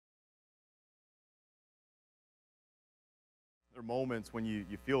There are moments when you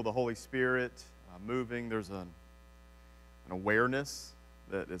feel the Holy Spirit moving. There's an awareness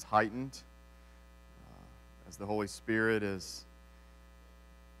that is heightened as the Holy Spirit is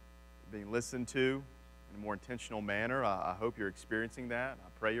being listened to in a more intentional manner. I hope you're experiencing that. I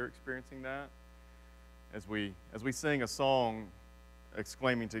pray you're experiencing that. As we sing a song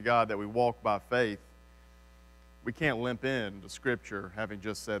exclaiming to God that we walk by faith, we can't limp into Scripture having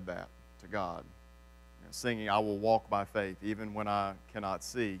just said that to God. Singing, I will walk by faith even when I cannot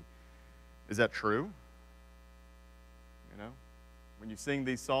see. Is that true? When you sing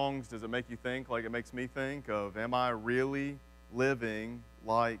these songs, does it make you think like it makes me think of, am I really living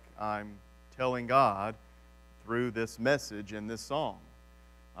like I'm telling God through this message in this song?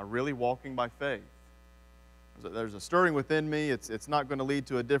 Am I really walking by faith? There's a stirring within me. It's not going to lead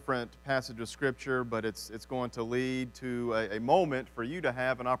to a different passage of Scripture, but it's going to lead to a moment for you to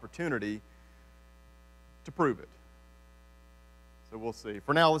have an opportunity to prove it. So we'll see.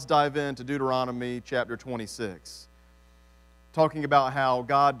 For now, let's dive into Deuteronomy chapter 26, talking about how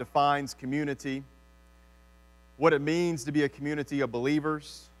God defines community, what it means to be a community of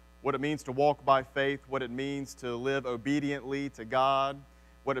believers, what it means to walk by faith, what it means to live obediently to God,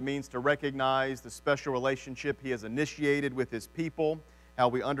 what it means to recognize the special relationship He has initiated with His people, how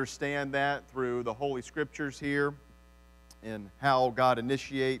we understand that through the Holy Scriptures here, and how God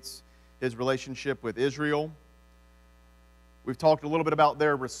initiates His relationship with Israel. We've talked a little bit about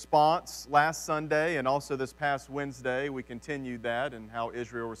their response last Sunday, and also this past Wednesday we continued that and how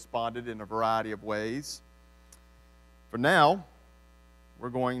Israel responded in a variety of ways. For now, we're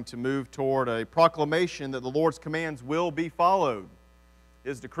going to move toward a proclamation that the Lord's commands will be followed.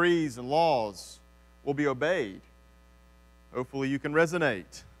 His decrees and laws will be obeyed. Hopefully you can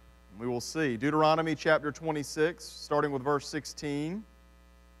resonate. We will see. Deuteronomy chapter 26, starting with verse 16.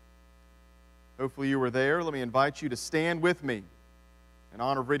 Hopefully you were there. Let me invite you to stand with me in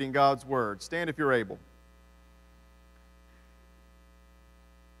honor of reading God's Word. Stand if you're able.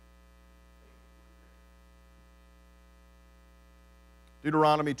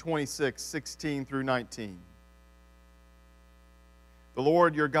 Deuteronomy 26, 16 through 19. The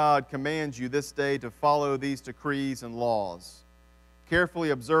Lord your God commands you this day to follow these decrees and laws.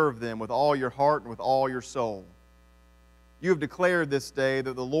 Carefully observe them with all your heart and with all your soul. You have declared this day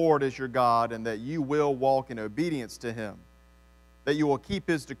that the Lord is your God and that you will walk in obedience to Him, that you will keep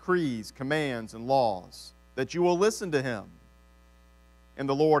His decrees, commands, and laws, that you will listen to Him. And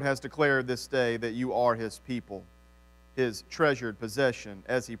the Lord has declared this day that you are His people, His treasured possession,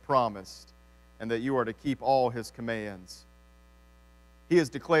 as He promised, and that you are to keep all His commands. He has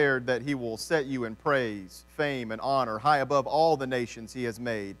declared that He will set you in praise, fame, and honor high above all the nations He has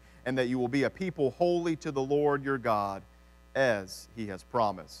made, and that you will be a people holy to the Lord your God, as He has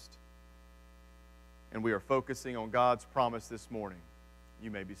promised. And we are focusing on God's promise this morning.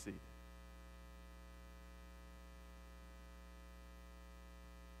 You may be seated.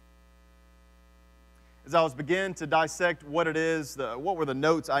 As I was beginning to dissect what it is, what were the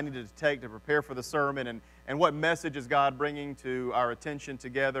notes I needed to take to prepare for the sermon, and what message is God bringing to our attention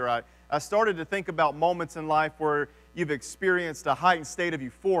together, I started to think about moments in life where you've experienced a heightened state of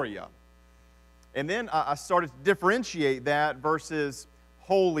euphoria. And then I started to differentiate that versus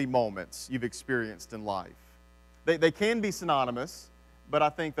holy moments you've experienced in life. They can be synonymous, but I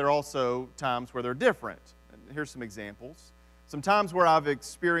think there are also times where they're different. And here's some examples. Some times where I've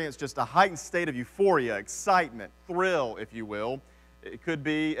experienced just a heightened state of euphoria, excitement, thrill, if you will. It could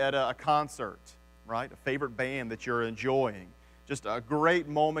be at a concert, right? A favorite band that you're enjoying. Just a great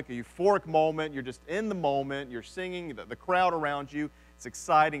moment, a euphoric moment. You're just in the moment. You're singing, the crowd around you. It's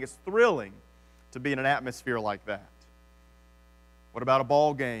exciting. It's thrilling to be in an atmosphere like that. What about a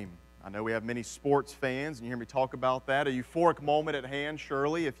ball game? I know we have many sports fans, and you hear me talk about that. A euphoric moment at hand,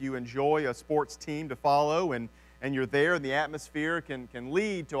 surely, if you enjoy a sports team to follow and you're there, and the atmosphere can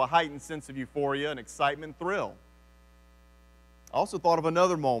lead to a heightened sense of euphoria and excitement and thrill. I also thought of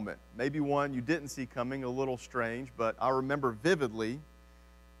another moment, maybe one you didn't see coming, a little strange, but I remember vividly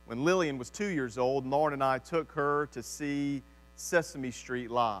when Lillian was 2 years old, Lauren and I took her to see Sesame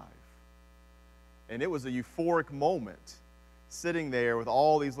Street live. And it was a euphoric moment, sitting there with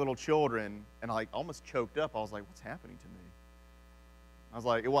all these little children, and I almost choked up. I was like, what's happening to me? I was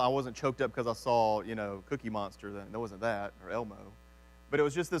like, well, I wasn't choked up because I saw, Cookie Monster. That wasn't that, or Elmo. But it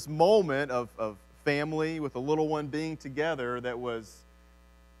was just this moment of family with a little one being together that was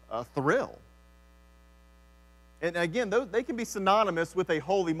a thrill. And again, they can be synonymous with a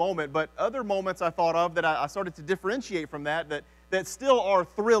holy moment, but other moments I thought of that I started to differentiate from that still are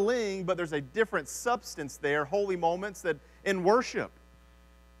thrilling, but there's a different substance there, holy moments that in worship,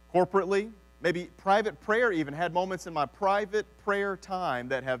 corporately, maybe private prayer even, had moments in my private prayer time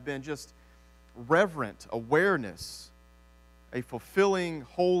that have been just reverent awareness, a fulfilling,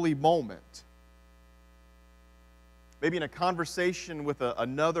 holy moment. Maybe in a conversation with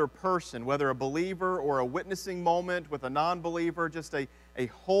another person, whether a believer or a witnessing moment with a non-believer, just a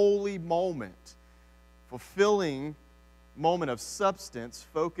holy moment, fulfilling moment of substance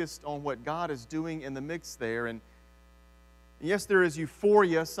focused on what God is doing in the mix there. And yes, there is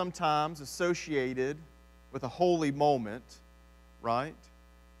euphoria sometimes associated with a holy moment, right?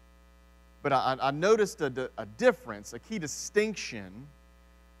 But I noticed a difference, a key distinction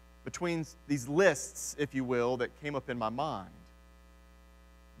between these lists, if you will, that came up in my mind.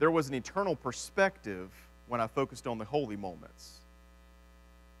 There was an eternal perspective when I focused on the holy moments.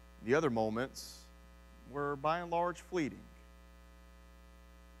 The other moments were by and large fleeting.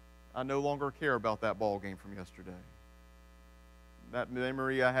 I no longer care about that ball game from yesterday. That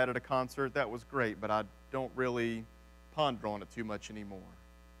memory I had at a concert, that was great, but I don't really ponder on it too much anymore.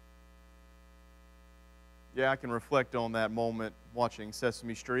 Yeah, I can reflect on that moment watching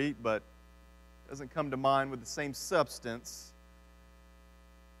Sesame Street, but it doesn't come to mind with the same substance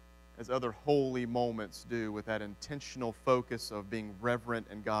as other holy moments do, with that intentional focus of being reverent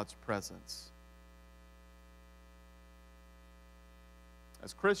in God's presence.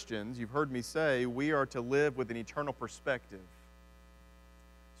 As Christians, you've heard me say, we are to live with an eternal perspective.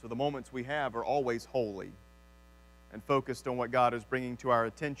 So the moments we have are always holy and focused on what God is bringing to our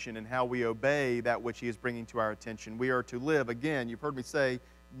attention and how we obey that which He is bringing to our attention. We are to live, again, you've heard me say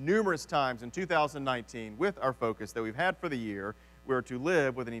numerous times in 2019, with our focus that we've had for the year, we are to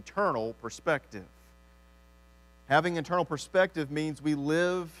live with an eternal perspective. Having eternal perspective means we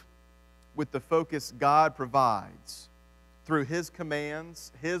live with the focus God provides through His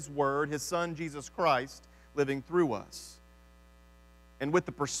commands, His Word, His Son, Jesus Christ, living through us. And with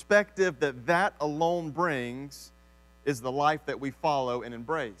the perspective that that alone brings is the life that we follow and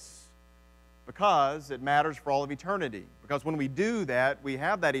embrace, because it matters for all of eternity. Because when we do that, we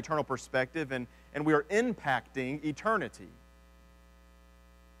have that eternal perspective and we are impacting eternity.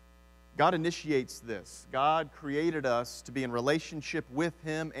 God initiates this. God created us to be in relationship with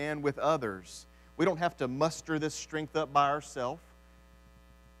Him and with others. We don't have to muster this strength up by ourselves.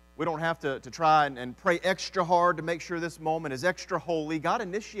 We don't have to try and pray extra hard to make sure this moment is extra holy. God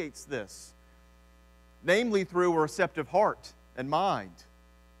initiates this, namely through a receptive heart and mind,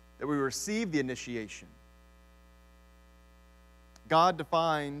 that we receive the initiation. God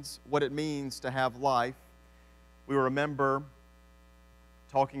defines what it means to have life. We remember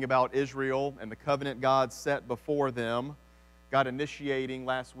talking about Israel and the covenant God set before them. God initiating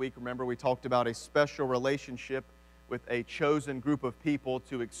last week, remember we talked about a special relationship with a chosen group of people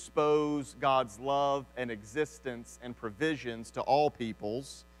to expose God's love and existence and provisions to all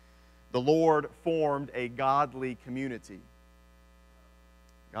peoples. The Lord formed a godly community.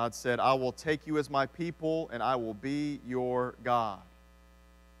 God said, I will take you as my people and I will be your God.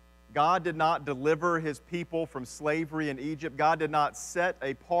 God did not deliver His people from slavery in Egypt. God did not set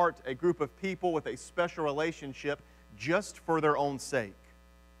apart a group of people with a special relationship just for their own sake.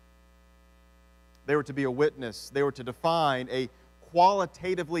 They were to be a witness. They were to define a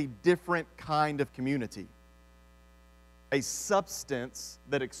qualitatively different kind of community. A substance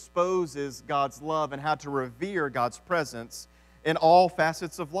that exposes God's love and how to revere God's presence in all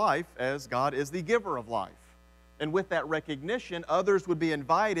facets of life, as God is the giver of life. And with that recognition, others would be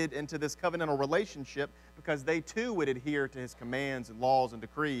invited into this covenantal relationship because they too would adhere to His commands and laws and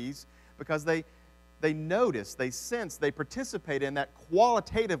decrees, because they notice, they sense, they participate in that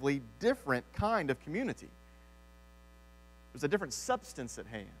qualitatively different kind of community. There's a different substance at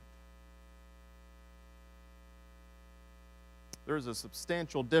hand. There's a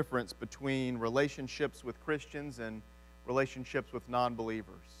substantial difference between relationships with Christians and relationships with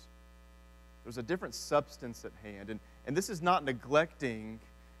non-believers. There's a different substance at hand. And this is not neglecting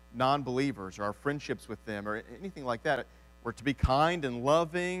non-believers or our friendships with them or anything like that. We're to be kind and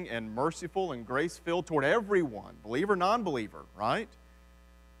loving and merciful and grace-filled toward everyone, believer, non-believer, right?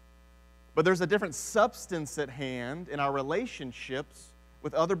 But there's a different substance at hand in our relationships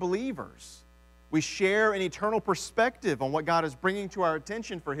with other believers. We share an eternal perspective on what God is bringing to our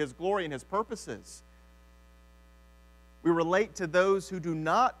attention for His glory and His purposes. We relate to those who do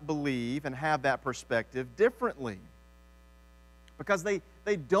not believe and have that perspective differently, because they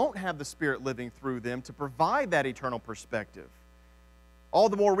don't have the Spirit living through them to provide that eternal perspective. All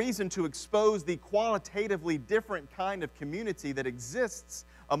the more reason to expose the qualitatively different kind of community that exists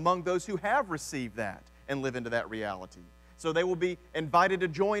among those who have received that and live into that reality. So they will be invited to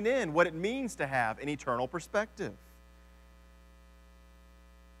join in what it means to have an eternal perspective.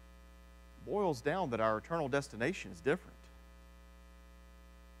 boils down that our eternal destination is different.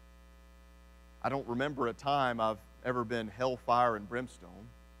 I don't remember a time I've ever been hellfire and brimstone.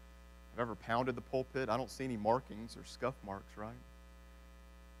 I've ever pounded the pulpit. I don't see any markings or scuff marks, right?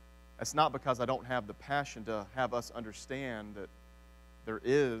 That's not because I don't have the passion to have us understand that there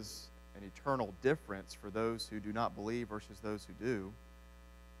is an eternal difference for those who do not believe versus those who do.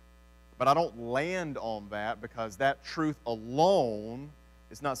 But I don't land on that because that truth alone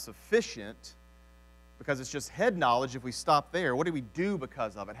is not sufficient, because it's just head knowledge if we stop there. What do we do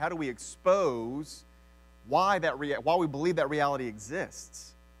because of it? How do we expose why we believe that reality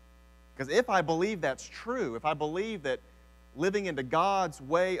exists? Because if I believe that's true, if I believe that living into God's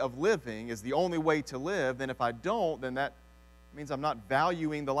way of living is the only way to live, then if I don't, then that means I'm not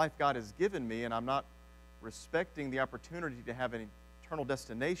valuing the life God has given me, and I'm not respecting the opportunity to have an eternal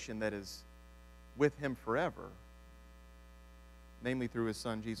destination that is with Him forever, namely through His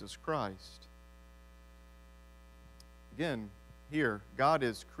Son, Jesus Christ. Again, here, God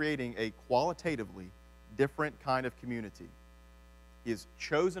is creating a qualitatively different kind of community. He has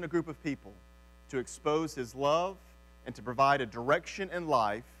chosen a group of people to expose His love and to provide a direction in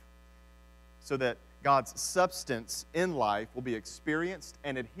life so that God's substance in life will be experienced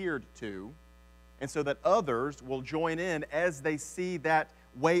and adhered to, and so that others will join in as they see that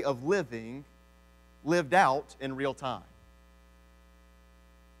way of living lived out in real time.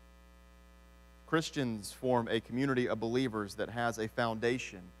 Christians form a community of believers that has a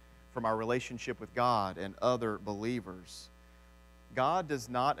foundation from our relationship with God and other believers. God does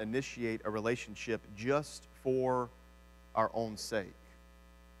not initiate a relationship just for our own sake.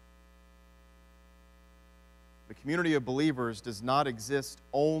 The community of believers does not exist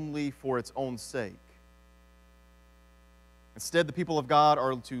only for its own sake. Instead, the people of God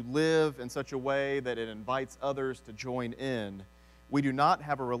are to live in such a way that it invites others to join in. We do not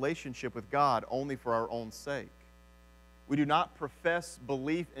have a relationship with God only for our own sake. We do not profess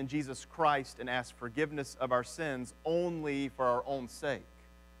belief in Jesus Christ and ask forgiveness of our sins only for our own sake.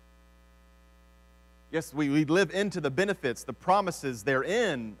 Yes, we live into the benefits, the promises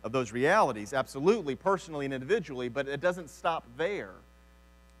therein of those realities, absolutely, personally and individually, but it doesn't stop there.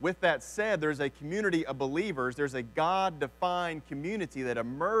 With that said, there's a community of believers, there's a God-defined community that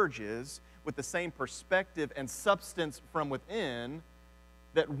emerges with the same perspective and substance from within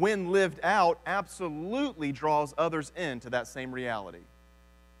that, when lived out, absolutely draws others into that same reality.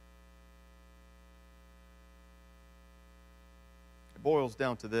 It boils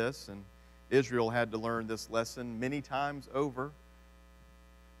down to this, and Israel had to learn this lesson many times over.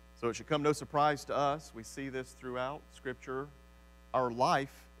 So it should come no surprise to us. We see this throughout Scripture. Our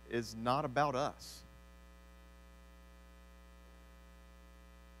life is not about us.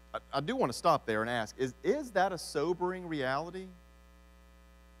 I do want to stop there and ask, is that a sobering reality?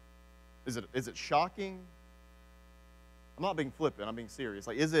 Is it shocking? I'm not being flippant, I'm being serious.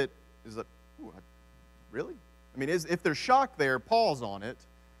 Like, is it, really? I mean, if there's shock there, pause on it.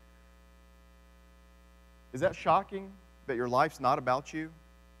 Is that shocking that your life's not about you?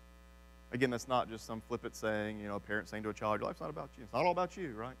 Again, that's not just some flippant saying, a parent saying to a child, your life's not about you. It's not all about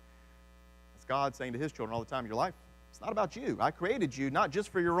you, right? It's God saying to His children all the time, your life, it's not about you. I created you not just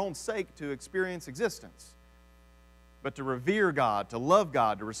for your own sake to experience existence, but to revere God, to love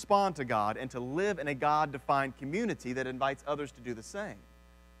God, to respond to God, and to live in a God-defined community that invites others to do the same.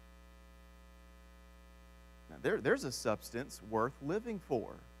 Now, there's a substance worth living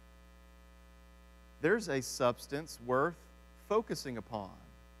for. There's a substance worth focusing upon.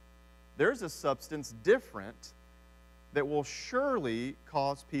 There's a substance different that will surely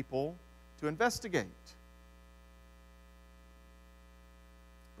cause people to investigate.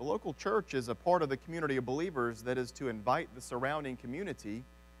 The local church is a part of the community of believers that is to invite the surrounding community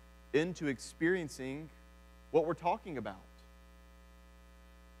into experiencing what we're talking about.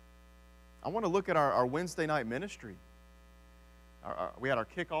 I want to look at our Wednesday night ministry. We had our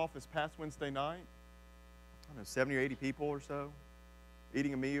kickoff this past Wednesday night. I don't know, 70 or 80 people or so,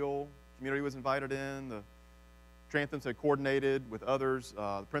 eating a meal. Community was invited in. The Tranthams had coordinated with others.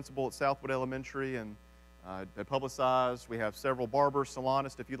 The principal at Southwood Elementary and had publicized. We have several barbers,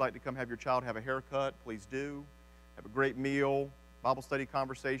 salonists. If you'd like to come have your child have a haircut, please do. Have a great meal, Bible study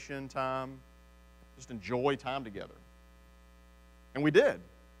conversation time. Just enjoy time together. And we did.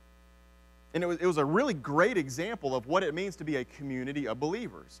 And it was a really great example of what it means to be a community of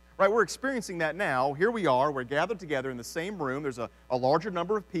believers. Right? We're experiencing that now. Here we are. We're gathered together in the same room. There's a larger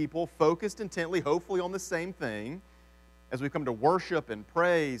number of people focused intently, hopefully on the same thing, as we come to worship and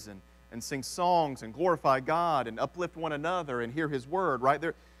praise and sing songs and glorify God and uplift one another and hear His Word. Right?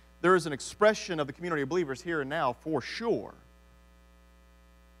 There is an expression of the community of believers here and now for sure.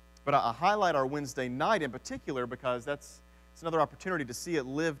 But I highlight our Wednesday night in particular because it's another opportunity to see it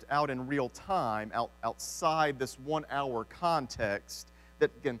lived out in real time, outside this 1 hour context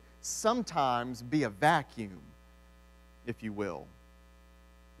that can sometimes be a vacuum, if you will,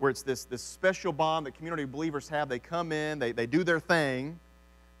 where it's this special bond that community believers have. They come in, they do their thing,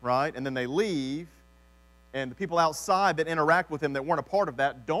 right, and then they leave, and the people outside that interact with them that weren't a part of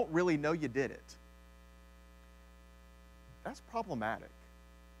that don't really know you did it. That's problematic.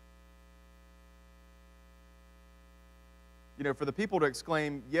 You know, for the people to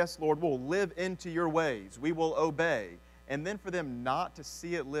exclaim, "Yes, Lord, we'll live into your ways, we will obey," and then for them not to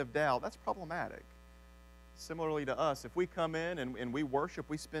see it lived out, that's problematic. Similarly to us, if we come in and we worship,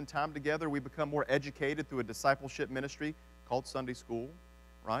 we spend time together, we become more educated through a discipleship ministry called Sunday School,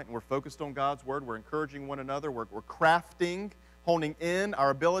 right? And we're focused on God's Word, we're encouraging one another, we're crafting, honing in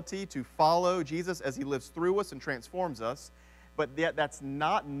our ability to follow Jesus as He lives through us and transforms us, but yet that's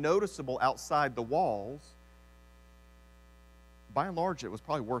not noticeable outside the walls. By and large, it was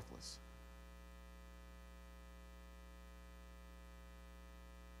probably worthless.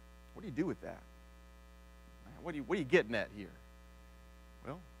 What do you do with that? What are you getting at here?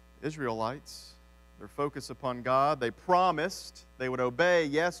 Well, Israelites, their focus upon God, they promised they would obey.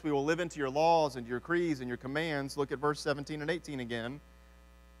 "Yes, we will live into your laws and your decrees and your commands." Look at verse 17 and 18 again.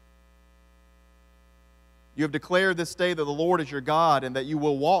 "You have declared this day that the Lord is your God, and that you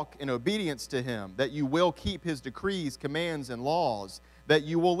will walk in obedience to Him, that you will keep His decrees, commands, and laws, that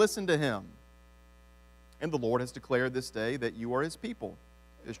you will listen to Him. And the Lord has declared this day that you are His people,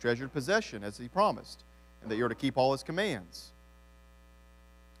 His treasured possession, as He promised, and that you are to keep all His commands."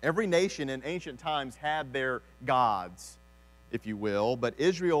 Every nation in ancient times had their gods, if you will, but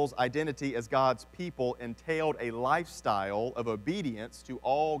Israel's identity as God's people entailed a lifestyle of obedience to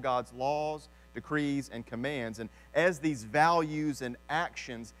all God's laws, decrees, and commands. And as these values and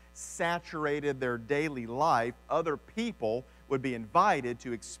actions saturated their daily life, other people would be invited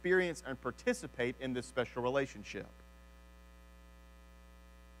to experience and participate in this special relationship.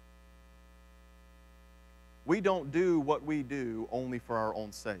 We don't do what we do only for our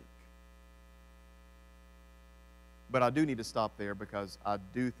own sake. But I do need to stop there because I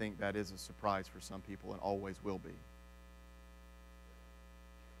do think that is a surprise for some people and always will be.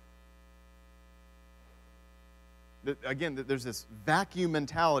 Again, there's this vacuum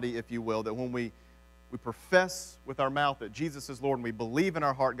mentality, if you will, that when we profess with our mouth that Jesus is Lord and we believe in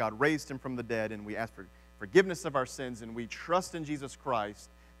our heart God raised Him from the dead and we ask for forgiveness of our sins and we trust in Jesus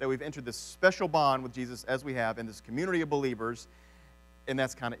Christ, that we've entered this special bond with Jesus as we have in this community of believers, and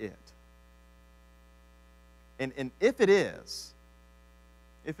that's kind of it. And if it is,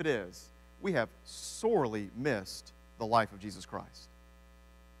 we have sorely missed the life of Jesus Christ,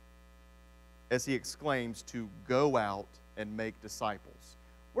 as He exclaims to go out and make disciples.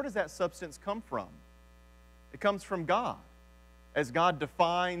 Where does that substance come from? It comes from God, as God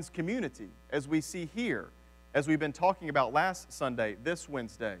defines community, as we see here, as we've been talking about last Sunday, this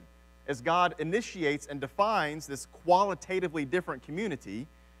Wednesday. As God initiates and defines this qualitatively different community,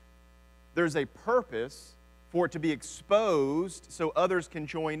 there's a purpose for it to be exposed so others can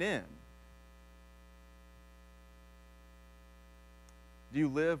join in. Do you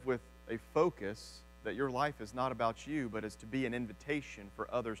live with a focus that your life is not about you, but is to be an invitation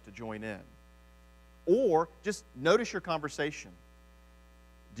for others to join in? Or just notice your conversation.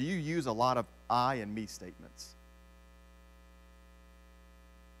 Do you use a lot of I and me statements?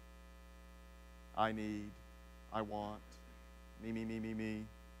 I need, I want, me,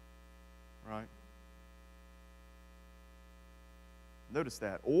 right? Notice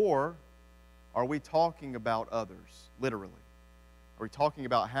that. Or are we talking about others, literally? Are we talking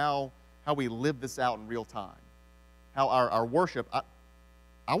about how we live this out in real time? How our worship,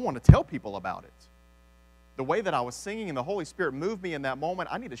 I want to tell people about it. The way that I was singing and the Holy Spirit moved me in that moment,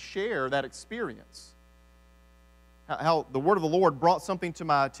 I need to share that experience. How the word of the Lord brought something to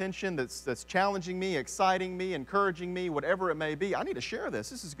my attention that's challenging me, exciting me, encouraging me, whatever it may be. I need to share this.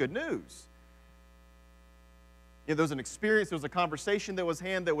 This is good news. You know, there was an experience, there was a conversation that was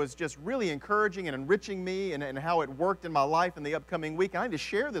had that was just really encouraging and enriching me and how it worked in my life in the upcoming week. I need to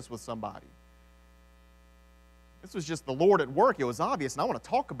share this with somebody. This was just the Lord at work. It was obvious, and I want to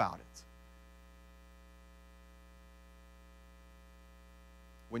talk about it.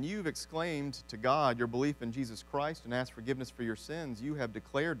 When you've exclaimed to God your belief in Jesus Christ and asked forgiveness for your sins, you have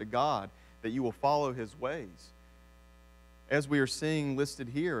declared to God that you will follow His ways, as we are seeing listed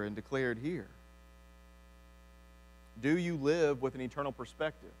here and declared here. Do you live with an eternal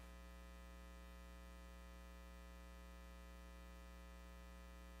perspective?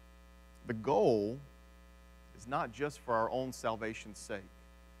 The goal is not just for our own salvation's sake.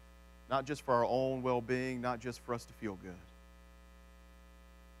 not just for our own well-being, not just for us to feel good.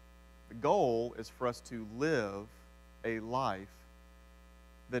 The goal is for us to live a life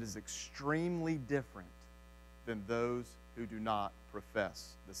that is extremely different than those who do not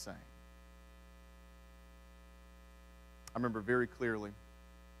profess the same. I remember very clearly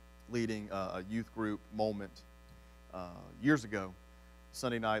leading a youth group moment years ago,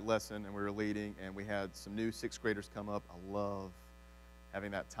 Sunday night lesson, and we were leading, and we had some new sixth graders come up. I love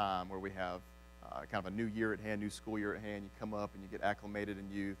having that time where we have kind of a new year at hand, new school year at hand. You come up and you get acclimated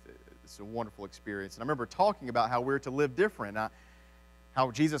in youth. It's a wonderful experience. And I remember talking about how we're to live different,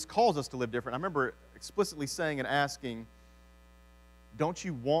 how Jesus calls us to live different. I remember explicitly saying and asking, don't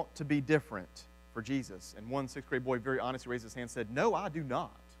you want to be different for Jesus? And one sixth grade boy very honestly raised his hand and said, no, I do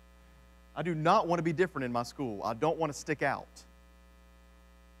not. I do not want to be different in my school. I don't want to stick out.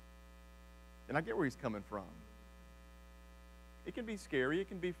 And I get where he's coming from. It can be scary. It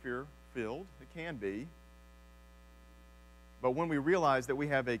can be fear-filled. It can be. But when we realize that we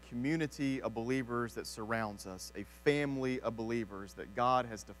have a community of believers that surrounds us, a family of believers that God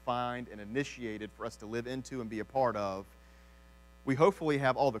has defined and initiated for us to live into and be a part of, we hopefully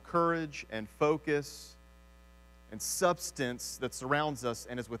have all the courage and focus and substance that surrounds us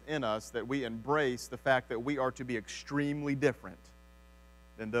and is within us, that we embrace the fact that we are to be extremely different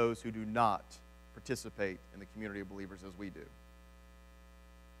than those who do not participate in the community of believers as we do.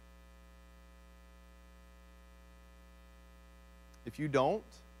 If you don't,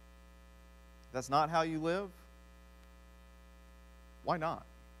 that's not how you live, why not?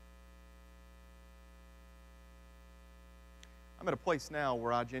 I'm at a place now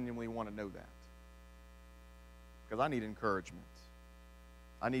where I genuinely want to know that. Because I need encouragement.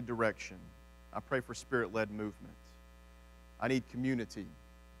 I need direction. I pray for Spirit-led movement. I need community.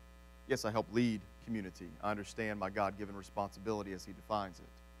 Yes, I help lead community. I understand my God-given responsibility as He defines it.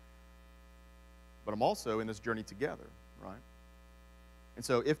 But I'm also in this journey together, right? And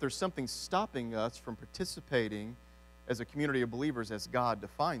so if there's something stopping us from participating as a community of believers as God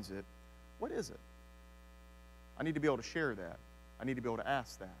defines it, what is it? I need to be able to share that. I need to be able to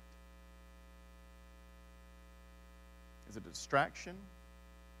ask that. Is it a distraction?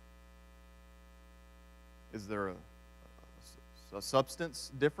 Is there a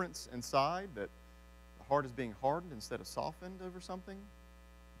substance difference inside that the heart is being hardened instead of softened over something?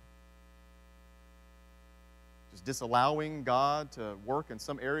 Just disallowing God to work in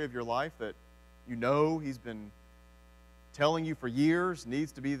some area of your life that you know He's been telling you for years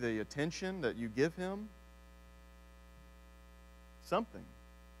needs to be the attention that you give Him? Something.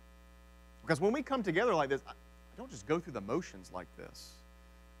 Because when we come together like this, I don't just go through the motions like this.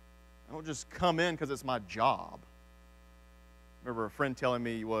 I don't just come in because it's my job. I remember a friend telling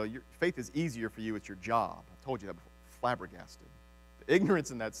me, well, your faith is easier for you, it's your job. I told you that before. Flabbergasted. The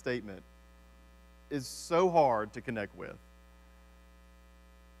ignorance in that statement is so hard to connect with.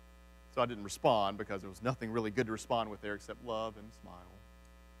 So I didn't respond because there was nothing really good to respond with there except love and smile.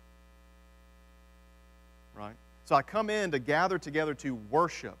 Right? So I come in to gather together to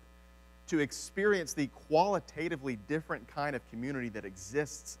worship, to experience the qualitatively different kind of community that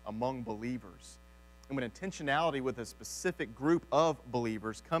exists among believers. And when intentionality with a specific group of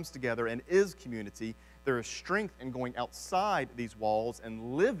believers comes together and is community, there is strength in going outside these walls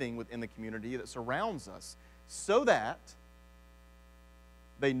and living within the community that surrounds us so that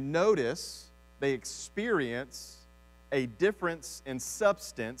they notice, they experience a difference in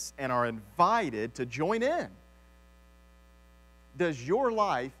substance and are invited to join in. Does your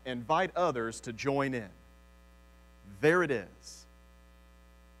life invite others to join in? There it is.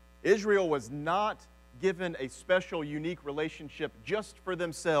 Israel was not given a special, unique relationship just for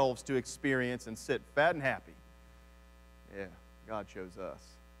themselves to experience and sit fat and happy. Yeah, God chose us.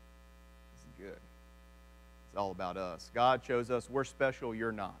 This is good. It's all about us. God chose us. We're special.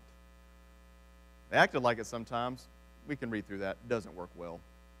 You're not. They acted like it sometimes. We can read through that. It doesn't work well.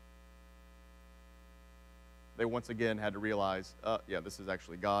 They once again had to realize, yeah, this is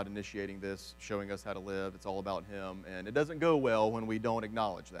actually God initiating this, showing us how to live. It's all about Him. And it doesn't go well when we don't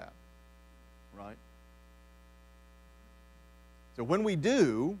acknowledge that. Right? So when we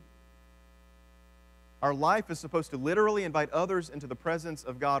do, our life is supposed to literally invite others into the presence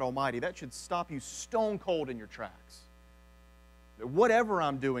of God Almighty. That should stop you stone cold in your tracks. That whatever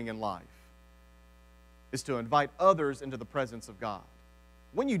I'm doing in life is to invite others into the presence of God.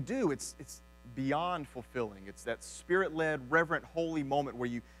 When you do, it's beyond fulfilling. It's that Spirit-led, reverent, holy moment where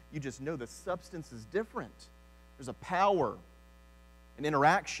you just know the substance is different. There's a power, an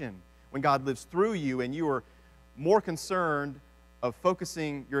interaction when God lives through you and you are more concerned of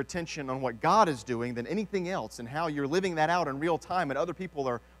focusing your attention on what God is doing than anything else, and how you're living that out in real time, and other people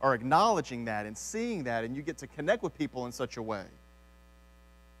are acknowledging that and seeing that, and you get to connect with people in such a way.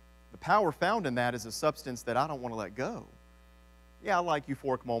 The power found in that is a substance that I don't want to let go. Yeah, I like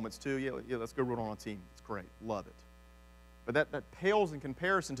euphoric moments too. Yeah, let's go root on a team. It's great. Love it. But that pales in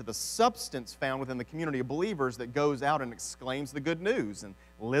comparison to the substance found within the community of believers that goes out and exclaims the good news and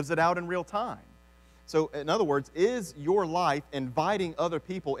lives it out in real time. So, in other words, is your life inviting other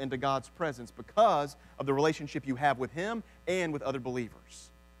people into God's presence because of the relationship you have with Him and with other believers?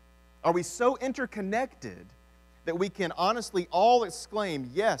 Are we so interconnected that we can honestly all exclaim,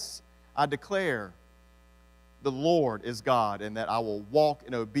 yes, I declare the Lord is God, and that I will walk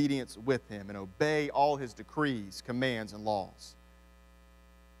in obedience with Him and obey all His decrees, commands, and laws?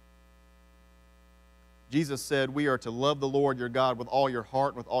 Jesus said we are to love the Lord your God with all your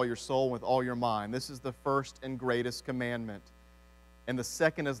heart, with all your soul, and with all your mind. This is the first and greatest commandment. And the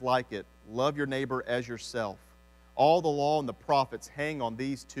second is like it. Love your neighbor as yourself. All the law and the prophets hang on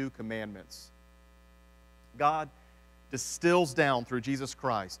these two commandments. God distills down through Jesus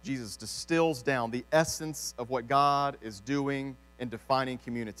Christ. Jesus distills down the essence of what God is doing in defining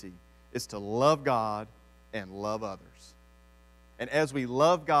community. Is to love God and love others. And as we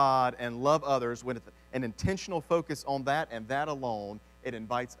love God and love others with an intentional focus on that and that alone, it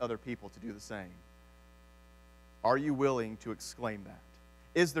invites other people to do the same. Are you willing to exclaim that?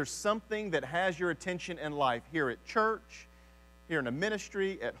 Is there something that has your attention in life here at church, here in a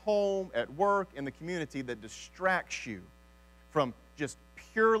ministry, at home, at work, in the community that distracts you from just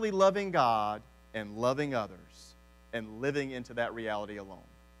purely loving God and loving others and living into that reality alone?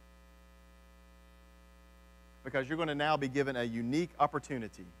 Because you're going to now be given a unique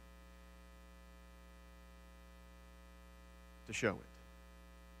opportunity to show it.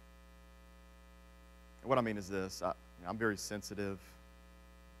 And what I mean is this. I'm very sensitive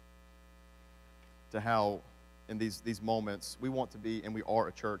to how in these moments we want to be, and we are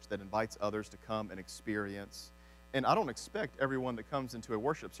a church that invites others to come and experience. And I don't expect everyone that comes into a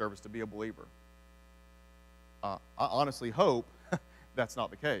worship service to be a believer. I honestly hope that's not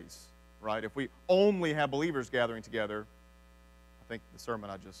the case. Right? If we only have believers gathering together, I think the sermon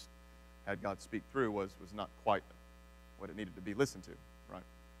I just had God speak through was not quite what it needed to be listened to, right?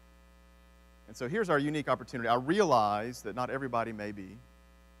 And so here's our unique opportunity. I realize that not everybody may be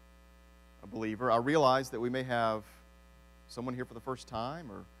a believer. I realize that we may have someone here for the first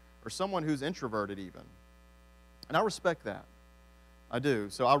time, or someone who's introverted even. And I respect that. I do.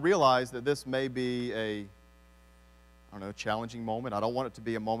 So I realize that this may be a challenging moment. I don't want it to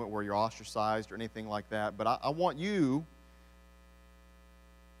be a moment where you're ostracized or anything like that, but I want you,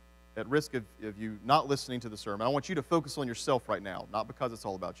 at risk of you not listening to the sermon, I want you to focus on yourself right now, not because it's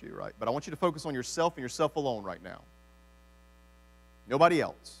all about you, right? But I want you to focus on yourself and yourself alone right now. Nobody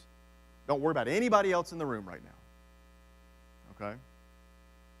else. Don't worry about anybody else in the room right now. Okay?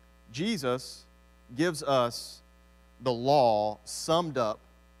 Jesus gives us the law summed up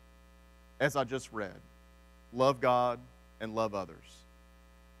as I just read. Love God and love others.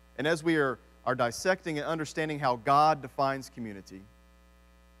 And as we are dissecting and understanding how God defines community,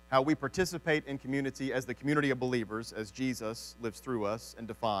 how we participate in community as the community of believers, as Jesus lives through us and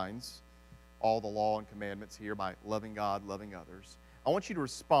defines all the law and commandments here by loving God, loving others, I want you to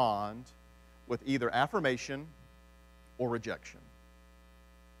respond with either affirmation or rejection.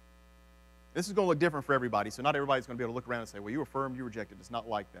 This is going to look different for everybody, so not everybody's going to be able to look around and say, well, you affirmed, you rejected. It's not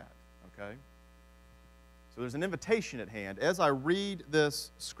like that, okay? So there's an invitation at hand. As I read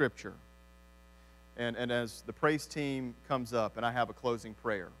this scripture, and as the praise team comes up and I have a closing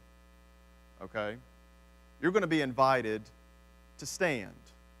prayer, okay, you're going to be invited to stand,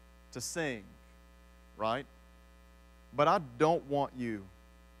 to sing, right? But I don't want you,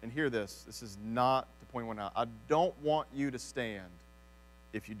 and hear this is not to point one out, I don't want you to stand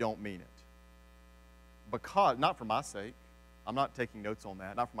if you don't mean it. Because, not for my sake, I'm not taking notes on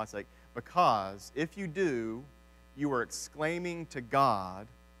that, not for my sake, because if you do, you are exclaiming to God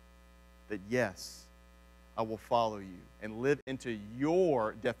that, yes, I will follow you and live into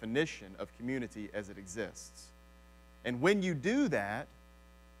your definition of community as it exists. And when you do that,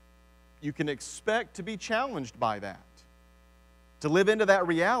 you can expect to be challenged by that, to live into that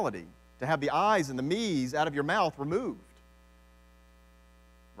reality, to have the I's and the me's out of your mouth removed.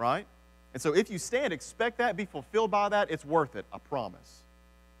 Right? And so if you stand, expect that, be fulfilled by that, it's worth it, I promise.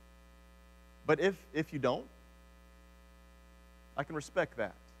 But if you don't, I can respect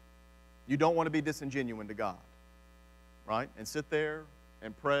that. You don't want to be disingenuous to God, right? And sit there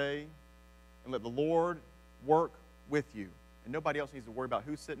and pray and let the Lord work with you. And nobody else needs to worry about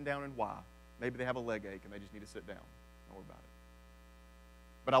who's sitting down and why. Maybe they have a leg ache and they just need to sit down. Don't worry about it.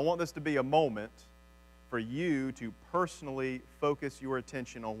 But I want this to be a moment for you to personally focus your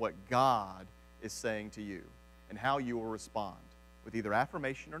attention on what God is saying to you and how you will respond with either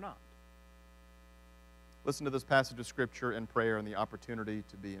affirmation or not. Listen to this passage of Scripture and prayer and the opportunity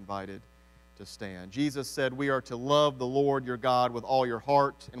to be invited to stand. Jesus said, we are to love the Lord your God with all your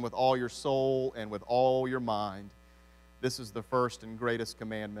heart and with all your soul and with all your mind. This is the first and greatest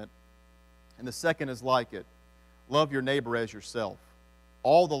commandment. And the second is like it. Love your neighbor as yourself.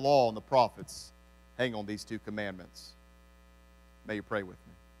 All the law and the prophets hang on these two commandments. May you pray with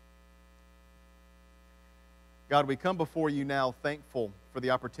me. God, we come before you now thankful for the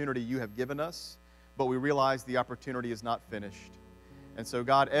opportunity you have given us, but we realize the opportunity is not finished. And so,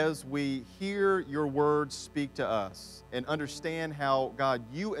 God, as we hear your words speak to us and understand how, God,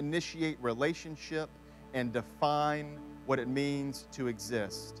 you initiate relationship and define what it means to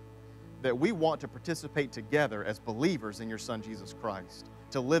exist, that we want to participate together as believers in your Son, Jesus Christ,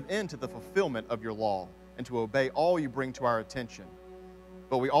 to live into the fulfillment of your law and to obey all you bring to our attention.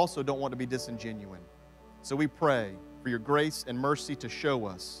 But we also don't want to be disingenuous. So we pray for your grace and mercy to show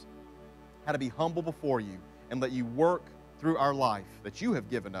us how to be humble before you and let you work through our life that you have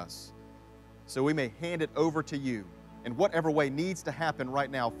given us so we may hand it over to you in whatever way needs to happen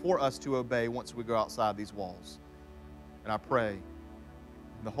right now for us to obey once we go outside these walls. And I pray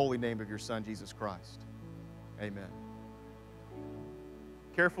in the holy name of your Son, Jesus Christ. Amen.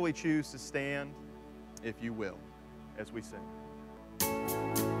 Carefully choose to stand, if you will, as we sing.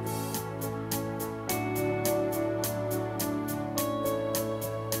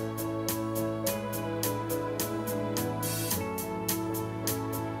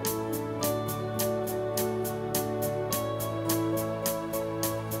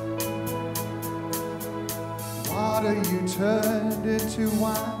 Water you turned into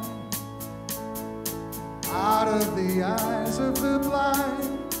wine out of the eyes of the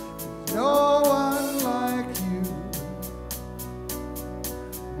blind. No one like you,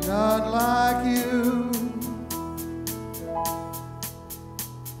 none like you.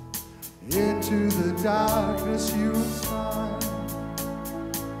 Into the darkness you smile,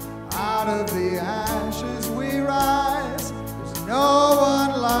 out of the ashes we rise. There's no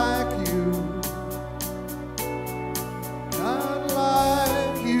one like you, none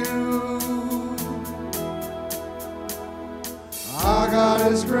like you. Our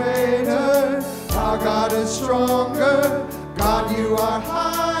God is greater, our God is stronger. God, you are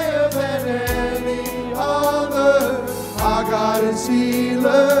higher than any other. Our God is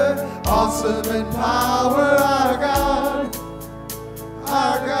healer, awesome in power. Our God,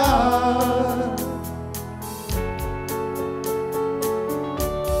 our God.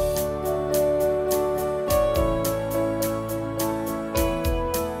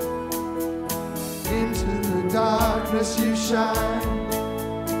 Into the darkness you shine,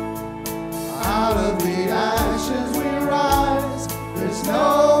 out of the ashes we rise. There's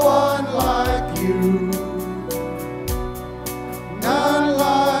no one like you, none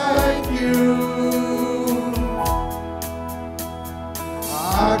like you.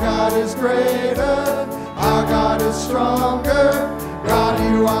 Our God is greater, our God is stronger. God,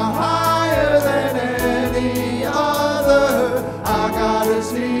 you are higher than any other. Our God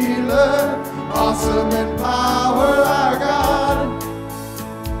is healer, awesome in power. Our God,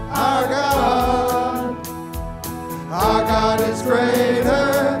 our God. Our God is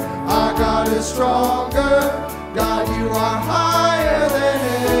greater, our God is stronger. God, you are higher than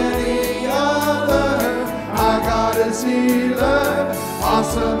any other. Our God is healer,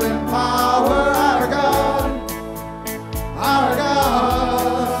 awesome in power. Our God, our God.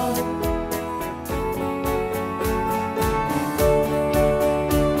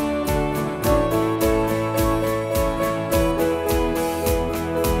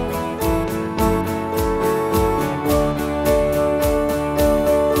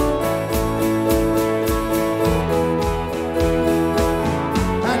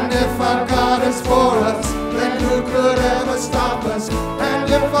 For us, then who could ever stop us? And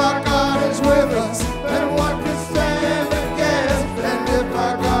if our God is with us,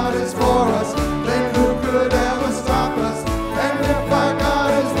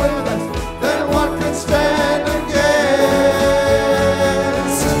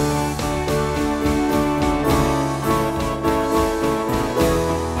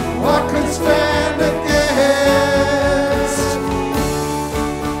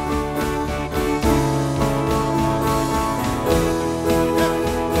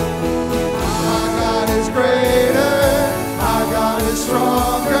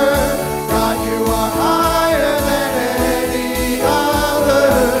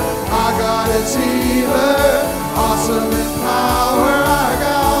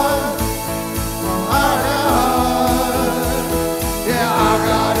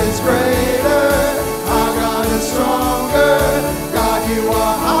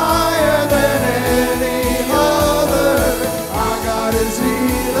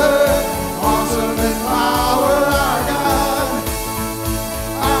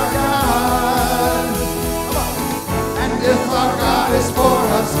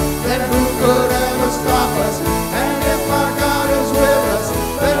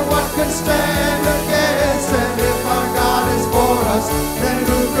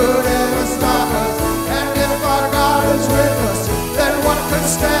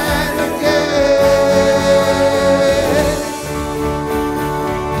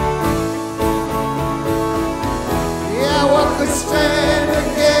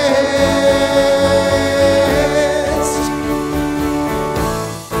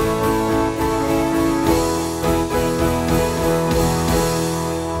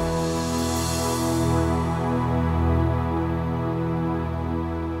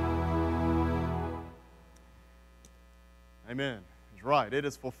 Amen. He's right. It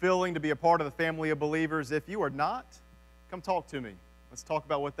is fulfilling to be a part of the family of believers. If you are not, come talk to me. Let's talk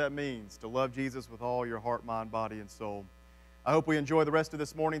about what that means, to love Jesus with all your heart, mind, body, and soul. I hope we enjoy the rest of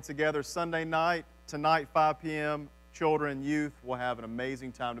this morning together. Sunday night, tonight, 5 p.m., children, youth will have an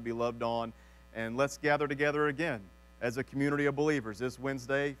amazing time to be loved on. And let's gather together again as a community of believers this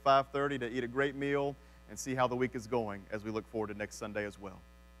Wednesday, 5:30, to eat a great meal and see how the week is going as we look forward to next Sunday as well.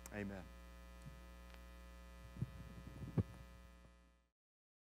 Amen.